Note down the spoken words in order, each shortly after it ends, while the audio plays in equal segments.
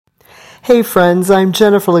Hey friends, I'm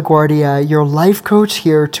Jennifer LaGuardia, your life coach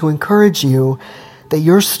here to encourage you that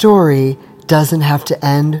your story doesn't have to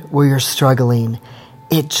end where you're struggling.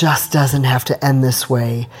 It just doesn't have to end this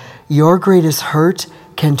way. Your greatest hurt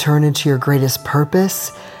can turn into your greatest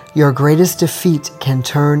purpose. Your greatest defeat can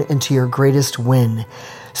turn into your greatest win.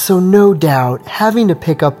 So no doubt, having to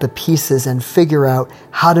pick up the pieces and figure out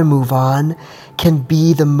how to move on can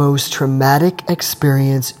be the most traumatic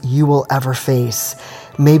experience you will ever face.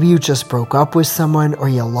 Maybe you just broke up with someone or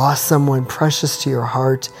you lost someone precious to your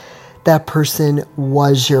heart. That person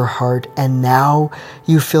was your heart, and now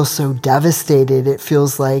you feel so devastated it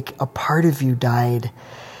feels like a part of you died.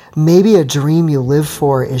 Maybe a dream you lived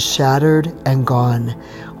for is shattered and gone.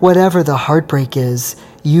 Whatever the heartbreak is,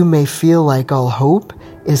 you may feel like all hope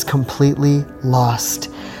is completely lost.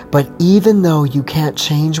 But even though you can't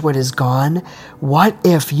change what is gone, what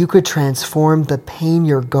if you could transform the pain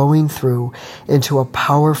you're going through into a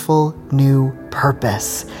powerful new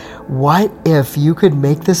purpose? What if you could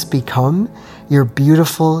make this become your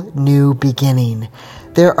beautiful new beginning?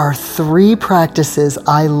 There are 3 practices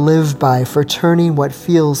I live by for turning what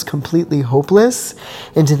feels completely hopeless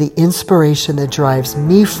into the inspiration that drives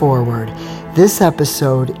me forward. This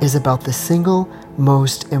episode is about the single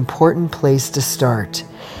most important place to start.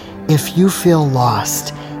 If you feel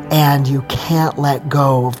lost and you can't let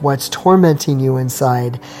go of what's tormenting you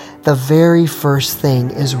inside, the very first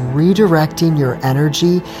thing is redirecting your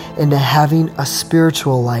energy into having a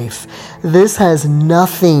spiritual life. This has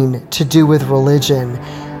nothing to do with religion,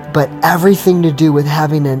 but everything to do with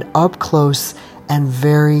having an up-close and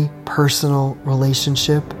very personal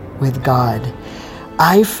relationship with God.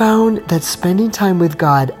 I found that spending time with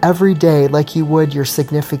God every day, like you would your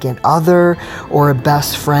significant other or a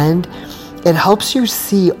best friend, it helps you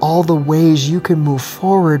see all the ways you can move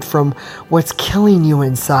forward from what's killing you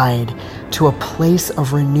inside to a place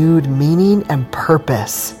of renewed meaning and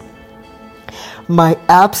purpose. My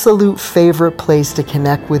absolute favorite place to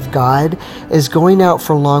connect with God is going out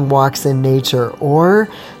for long walks in nature, or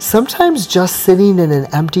sometimes just sitting in an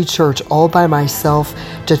empty church all by myself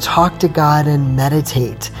to talk to God and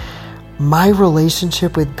meditate. My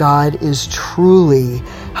relationship with God is truly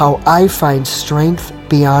how I find strength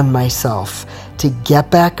beyond myself to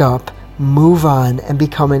get back up, move on, and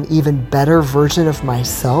become an even better version of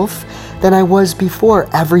myself than I was before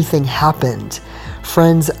everything happened.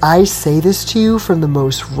 Friends, I say this to you from the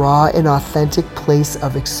most raw and authentic place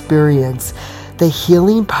of experience. The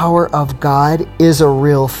healing power of God is a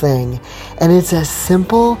real thing, and it's as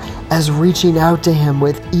simple as reaching out to Him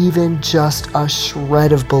with even just a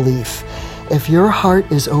shred of belief. If your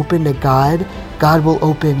heart is open to God, God will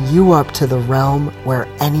open you up to the realm where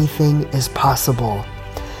anything is possible.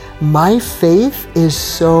 My faith is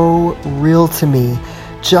so real to me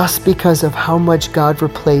just because of how much God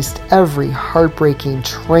replaced every heartbreaking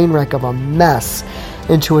train wreck of a mess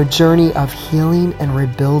into a journey of healing and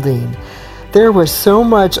rebuilding. There was so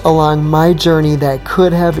much along my journey that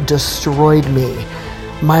could have destroyed me.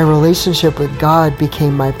 My relationship with God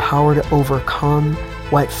became my power to overcome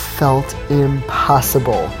what felt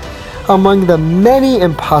impossible. Among the many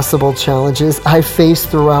impossible challenges I faced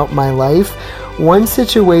throughout my life, one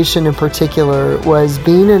situation in particular was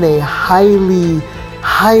being in a highly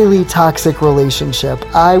toxic relationship.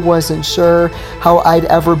 I wasn't sure how I'd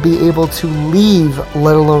ever be able to leave,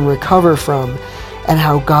 let alone recover from. And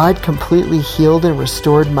how God completely healed and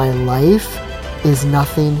restored my life is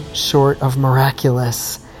nothing short of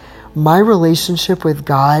miraculous. My relationship with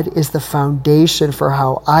God is the foundation for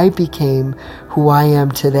how I became who I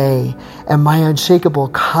am today, and my unshakable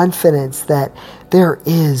confidence that there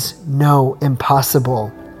is no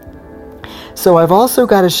impossible. So I've also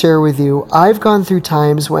got to share with you, I've gone through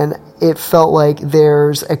times when it felt like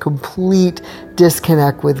there's a complete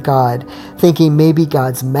disconnect with God, thinking maybe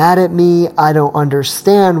God's mad at me, I don't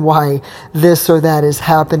understand why this or that is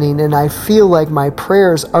happening, and I feel like my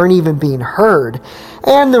prayers aren't even being heard,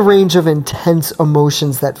 and the range of intense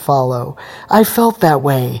emotions that follow. I felt that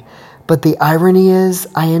way, but the irony is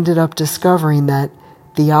I ended up discovering that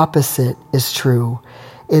the opposite is true.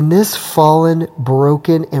 In this fallen,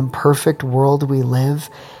 broken, imperfect world we live,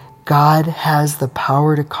 God has the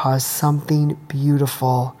power to cause something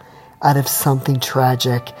beautiful out of something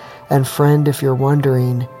tragic. And friend, if you're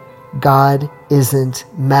wondering, God isn't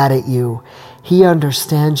mad at you. He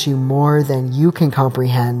understands you more than you can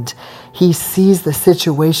comprehend. He sees the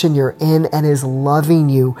situation you're in and is loving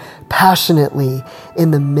you passionately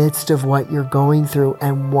in the midst of what you're going through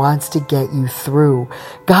and wants to get you through.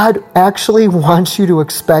 God actually wants you to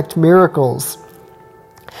expect miracles.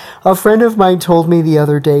 A friend of mine told me the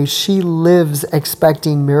other day she lives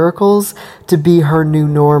expecting miracles to be her new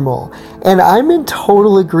normal. And I'm in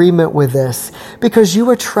total agreement with this because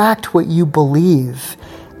you attract what you believe.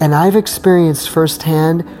 And I've experienced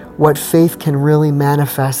firsthand what faith can really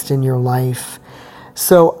manifest in your life.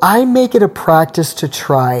 So I make it a practice to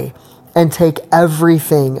try and take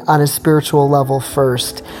everything on a spiritual level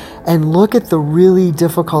first and look at the really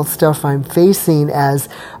difficult stuff I'm facing as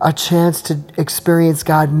a chance to experience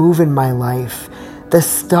God move in my life. The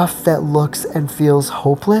stuff that looks and feels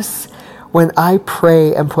hopeless, when I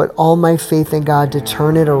pray and put all my faith in God to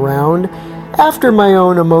turn it around, after my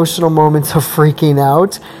own emotional moments of freaking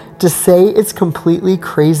out, to say it's completely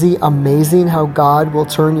crazy, amazing how God will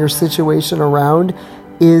turn your situation around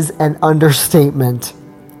is an understatement.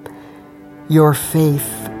 Your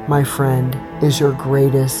faith, my friend, is your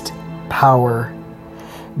greatest power.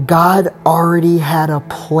 God already had a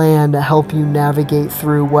plan to help you navigate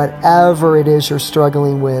through whatever it is you're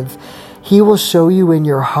struggling with. He will show you in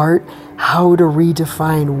your heart how to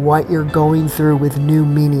redefine what you're going through with new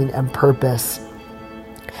meaning and purpose.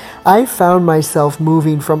 I found myself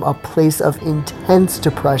moving from a place of intense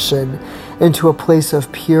depression into a place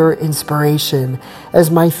of pure inspiration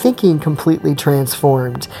as my thinking completely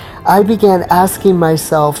transformed. I began asking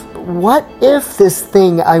myself, what if this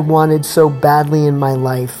thing I wanted so badly in my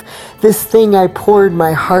life, this thing I poured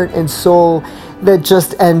my heart and soul that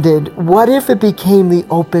just ended, what if it became the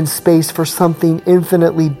open space for something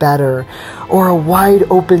infinitely better, or a wide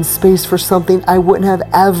open space for something I wouldn't have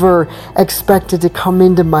ever expected to come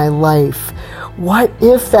into my life? What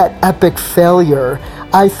if that epic failure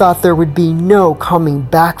I thought there would be no coming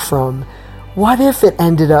back from, what if it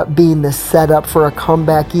ended up being the setup for a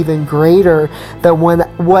comeback even greater than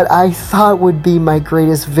what I thought would be my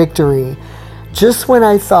greatest victory? Just when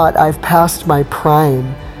I thought I've passed my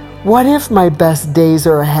prime, what if my best days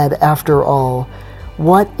are ahead after all?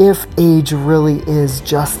 What if age really is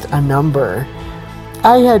just a number?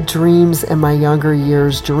 I had dreams in my younger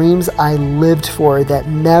years, dreams I lived for that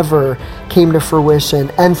never came to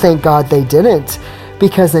fruition, and thank God they didn't,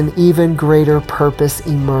 because an even greater purpose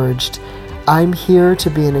emerged. I'm here to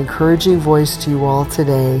be an encouraging voice to you all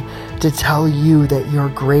today to tell you that your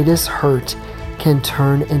greatest hurt can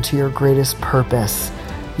turn into your greatest purpose.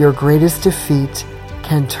 Your greatest defeat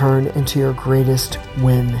can turn into your greatest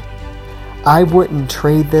win. I wouldn't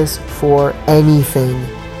trade this for anything.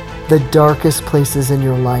 The darkest places in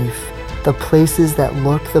your life, the places that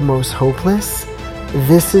look the most hopeless,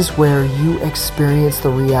 this is where you experience the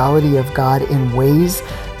reality of God in ways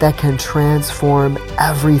that can transform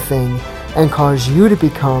everything and cause you to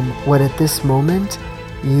become what at this moment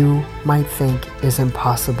you might think is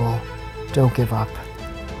impossible. Don't give up.